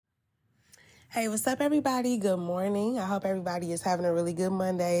Hey, what's up, everybody? Good morning. I hope everybody is having a really good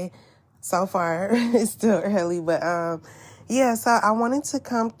Monday so far. It's still early, but yeah, so I wanted to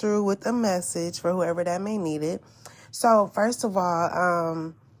come through with a message for whoever that may need it. So first of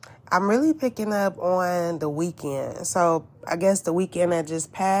all, I'm really picking up on the weekend. So I guess the weekend that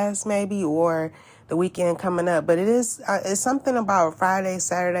just passed maybe, or the weekend coming up, but it's something about Friday,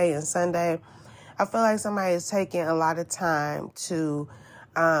 Saturday, and Sunday. I feel like somebody is taking a lot of time to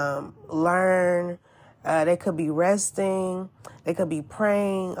learn. They could be resting. They could be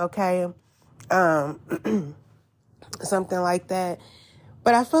praying, okay? Something like that.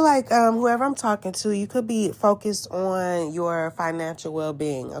 But I feel like whoever I'm talking to, you could be focused on your financial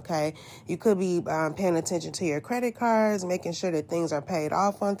well-being, okay? You could be paying attention to your credit cards, making sure that things are paid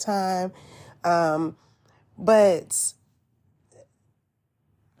off on time. But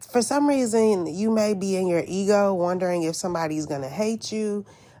for some reason, you may be in your ego wondering if somebody's going to hate you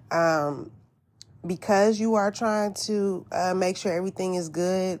because you are trying to make sure everything is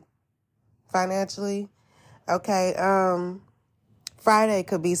good financially. Okay. Friday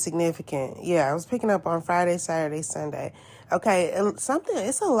could be significant. Yeah, I was picking up on Friday, Saturday, Sunday. Okay, and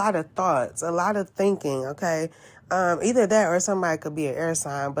it's a lot of thoughts, a lot of thinking, okay? Either that or somebody could be an air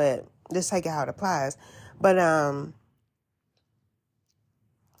sign, but just take it how it applies. But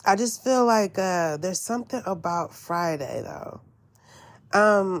I just feel like there's something about Friday, though.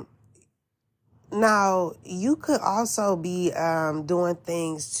 Now, you could also be doing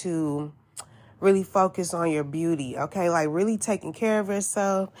things to really focus on your beauty, okay? Like really taking care of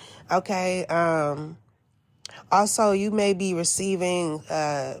yourself, okay? Also, you may be receiving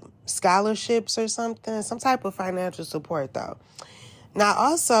scholarships or something, some type of financial support, though. Now,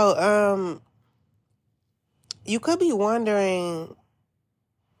 also, you could be wondering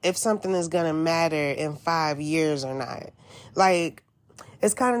if something is going to matter in 5 years or not. Like,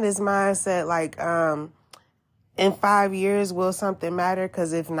 it's kind of this mindset, like, in 5 years, will something matter?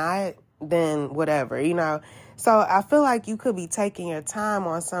 Because if not, then whatever, you know? So I feel like you could be taking your time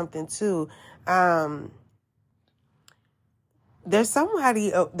on something too. There's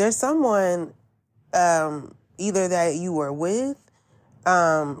someone, either that you were with,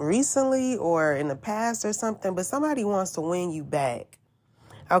 recently or in the past or something, but somebody wants to win you back.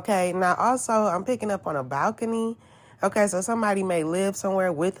 Okay. Now also I'm picking up on a balcony. Okay. So somebody may live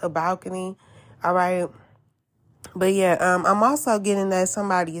somewhere with a balcony. All right. But yeah, I'm also getting that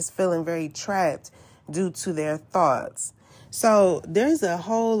somebody is feeling very trapped due to their thoughts. So there's a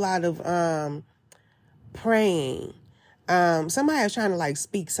whole lot of praying. Somebody is trying to like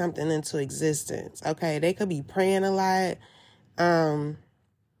speak something into existence. Okay, they could be praying a lot,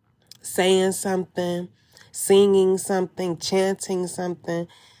 saying something, singing something, chanting something.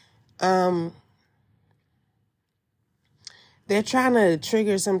 They're trying to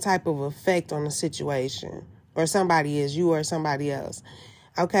trigger some type of effect on the situation. Or somebody is, you or somebody else.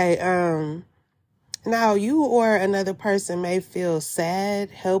 Okay, now you or another person may feel sad,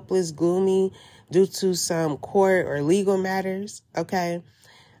 helpless, gloomy due to some court or legal matters, okay?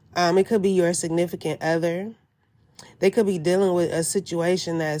 It could be your significant other. They could be dealing with a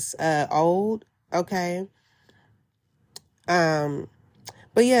situation that's old, okay?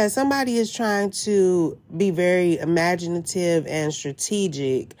 But yeah, somebody is trying to be very imaginative and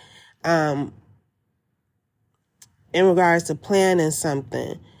strategic in regards to planning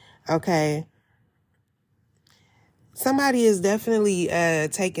something, okay? Somebody is definitely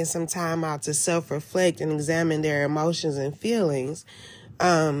taking some time out to self-reflect and examine their emotions and feelings.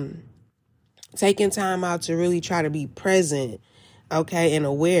 Taking time out to really try to be present, okay, and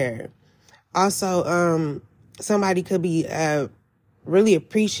aware. Also, somebody could be really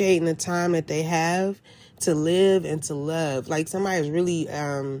appreciating the time that they have to live and to love. Like somebody's really,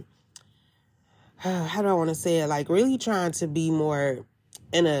 how do I want to say it? Like really trying to be more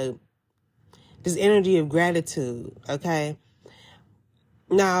in this energy of gratitude, okay?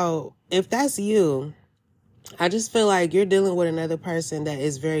 Now, if that's you, I just feel like you're dealing with another person that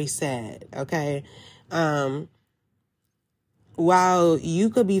is very sad, okay? While you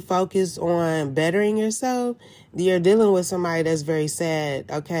could be focused on bettering yourself, you're dealing with somebody that's very sad,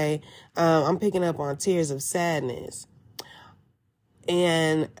 okay? I'm picking up on tears of sadness.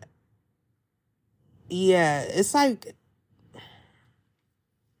 And yeah, it's like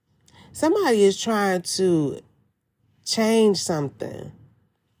somebody is trying to change something,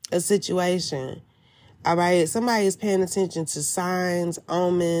 a situation. All right. Somebody is paying attention to signs,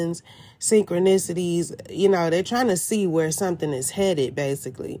 omens, synchronicities. You know, they're trying to see where something is headed,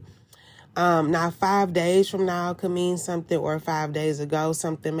 basically. Now, 5 days from now could mean something, or 5 days ago,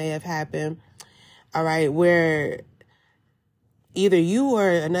 something may have happened. All right. Where either you or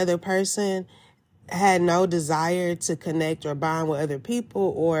another person had no desire to connect or bond with other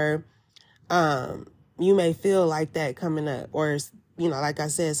people, or you may feel like that coming up, or, like I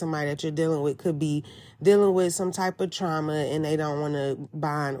said, somebody that you're dealing with could be dealing with some type of trauma and they don't want to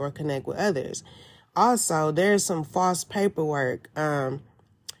bond or connect with others. Also, there's some false paperwork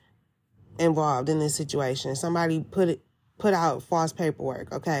involved in this situation. Somebody put out false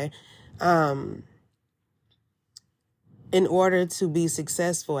paperwork, okay, in order to be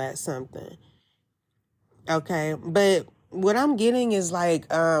successful at something. Okay, but what I'm getting is like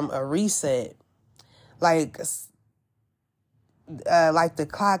a reset, like the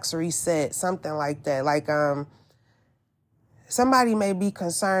clocks reset, something like that. Like somebody may be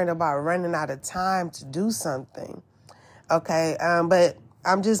concerned about running out of time to do something. Okay, but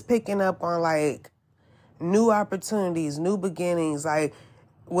I'm just picking up on like new opportunities, new beginnings. Like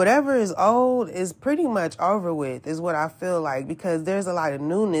whatever is old is pretty much over with, is what I feel like, because there's a lot of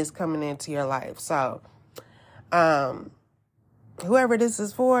newness coming into your life. So whoever this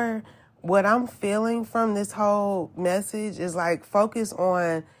is for, what I'm feeling from this whole message is like focus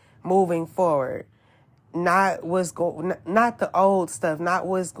on moving forward, not not the old stuff, not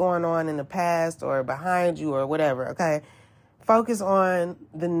what's going on in the past or behind you or whatever. Okay, focus on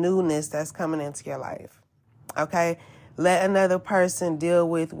the newness that's coming into your life. Okay, let another person deal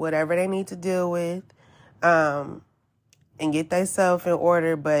with whatever they need to deal with, and get themselves in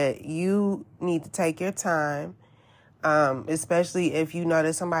order. But you need to take your time. Especially if you know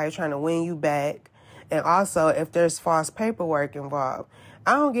that somebody's trying to win you back. And also if there's false paperwork involved.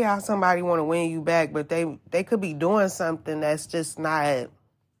 I don't get how somebody want to win you back, but they could be doing something that's just not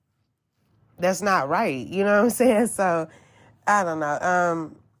right. You know what I'm saying? So I don't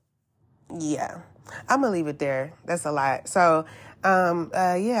know. Yeah, I'm gonna leave it there. That's a lot. So,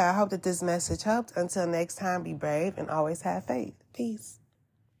 I hope that this message helped. Until next time, be brave and always have faith. Peace.